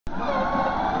Oh,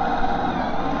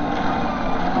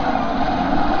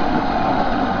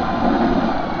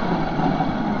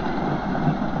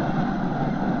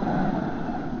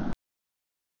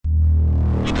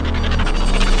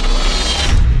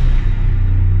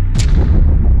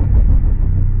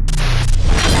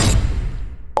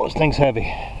 this thing's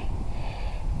heavy.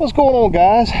 What's going on,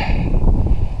 guys?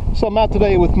 So I'm out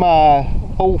today with my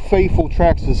old faithful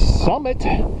Traxxas Summit,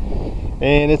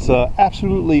 and it's an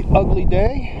absolutely ugly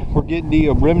day. We're getting the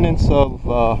remnants of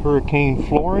Hurricane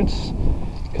Florence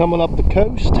coming up the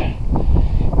coast,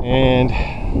 and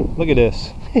look at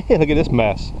this. Look at this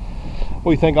mess. What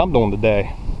do you think I'm doing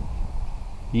today?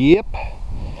 Yep,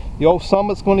 the old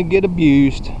Summit's going to get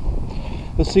abused.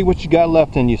 Let's see what you got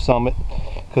left in you, Summit,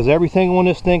 because everything on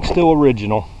this thing's still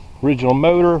original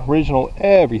motor, original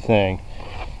everything,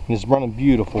 and it's running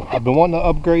beautiful. I've been wanting to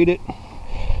upgrade it.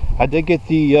 I did get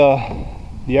the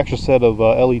extra set of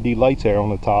LED lights there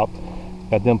on the top,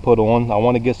 got them put on. I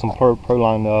want to get some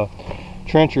Proline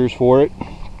trenchers for it,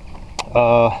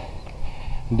 and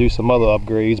do some other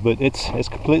upgrades, but it's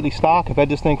completely stock. I've had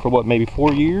this thing for what, maybe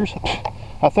 4 years,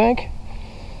 I think.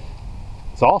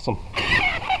 It's awesome.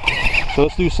 So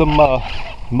let's do some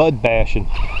mud bashing,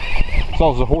 as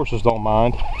long as the horses don't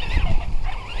mind.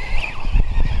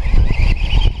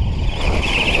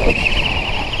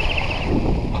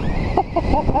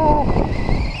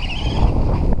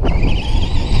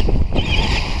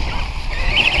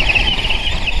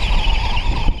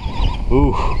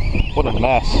 Ooh, what a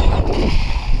mess.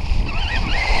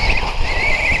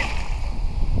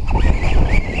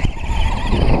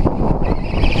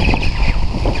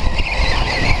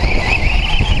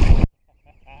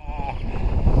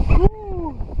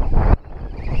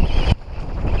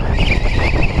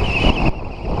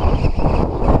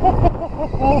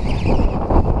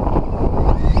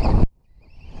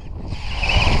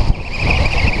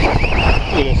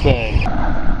 Look at this thing.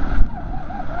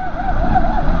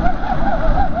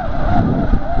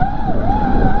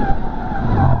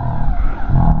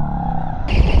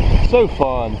 So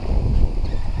fun.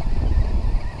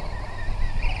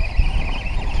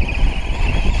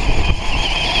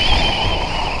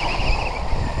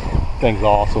 Thing's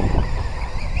awesome.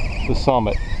 The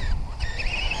Summit.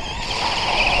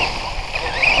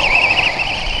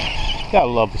 Gotta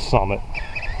love the Summit.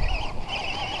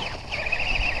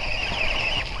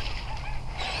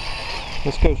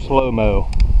 Let's go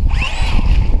slow-mo.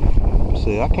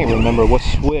 See, I can't remember what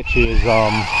switch is the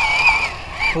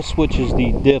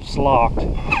diffs locked.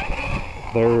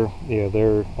 They're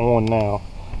on now.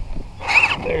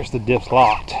 There's the diffs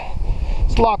locked.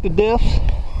 Let's lock the diffs.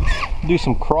 Do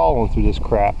some crawling through this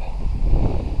crap.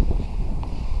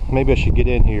 Maybe I should get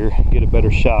in here, get a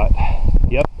better shot.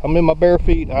 Yep, I'm in my bare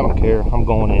feet. I don't care. I'm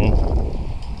going in.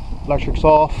 Electric's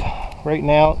off right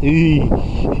now.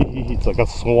 It's like a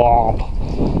swamp.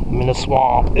 I'm in a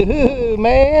swamp. Ooh,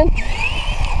 man.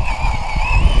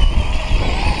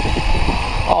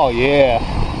 Oh yeah.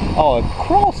 Oh, it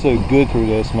crawls so good through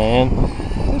this, man.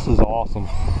 This is awesome.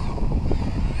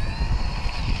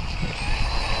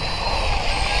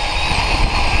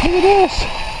 Look at this.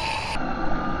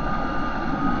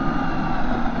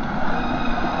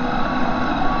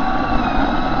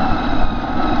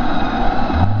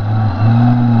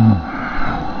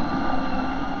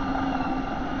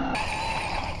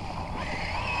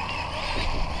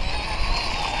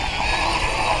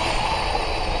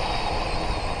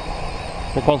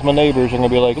 Here comes my neighbors. They're gonna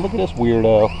be like, look at this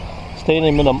weirdo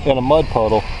standing in a mud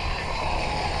puddle.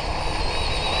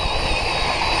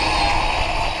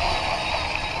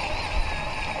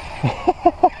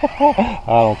 I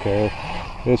don't care.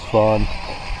 It's fun.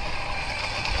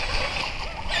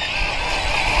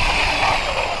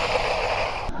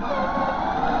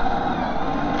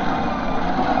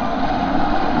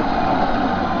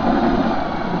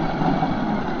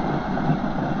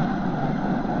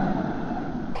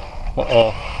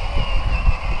 Uh-oh.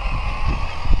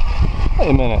 Wait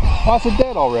a minute. Why is it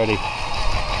dead already?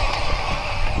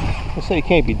 Let's say it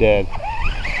can't be dead.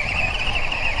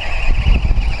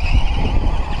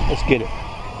 Let's get it.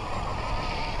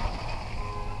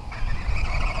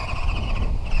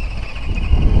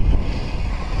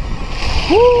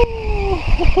 Woo!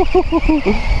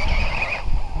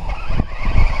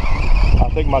 I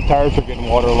think my tires are getting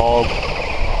waterlogged.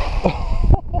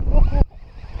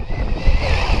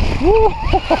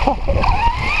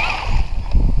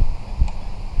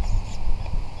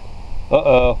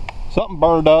 Uh-oh. Something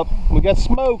burned up. We got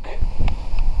smoke.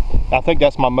 I think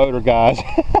that's my motor, guys.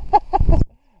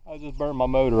 I just burned my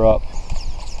motor up.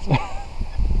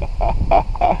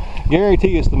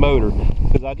 Guarantee it's the motor,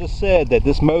 because I just said that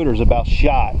this motor is about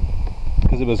shot.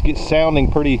 because it was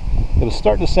it was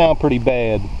starting to sound pretty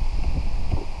bad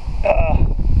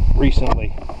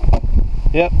recently.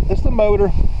 Yep, it's the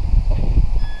motor.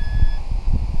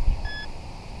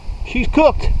 She's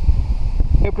cooked.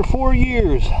 After 4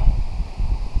 years,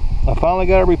 I finally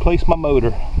got to replace my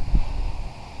motor.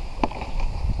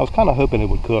 I was kind of hoping it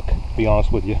would cook, to be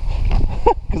honest with you,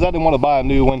 because I didn't want to buy a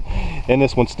new one, and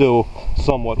this one still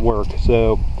somewhat worked.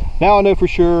 So now I know for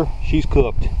sure she's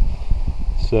cooked.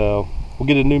 So we'll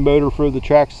get a new motor for the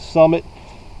Traxxas Summit.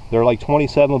 They're like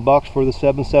 27 bucks for the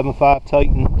 775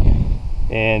 Titan,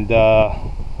 and I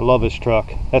love this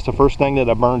truck. That's the first thing that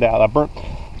I burned out. I burnt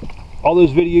all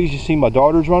those videos you see my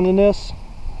daughter's running this.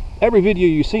 Every video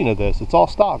you've seen of this, it's all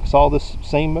stock. It's all this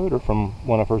same motor from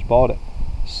when I first bought it.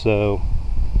 So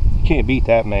you can't beat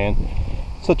that, man.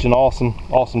 Such an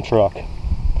awesome truck.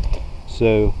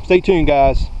 So stay tuned,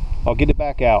 guys. I'll get it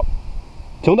back out.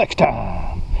 Till next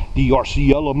time, the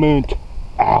RC Element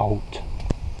out.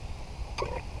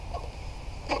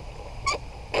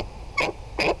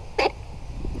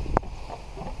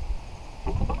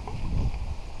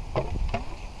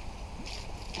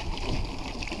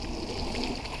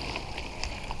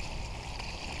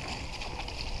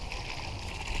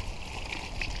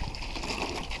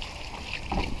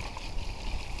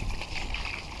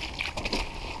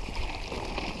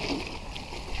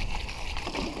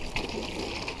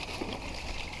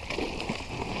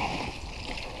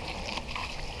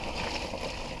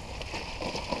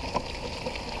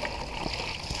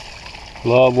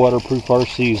 Love waterproof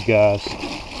RCs, guys.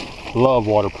 Love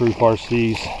waterproof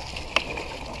RCs.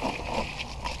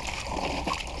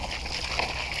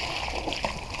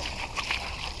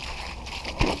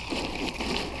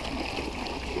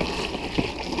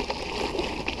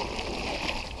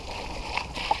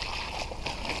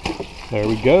 There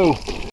we go.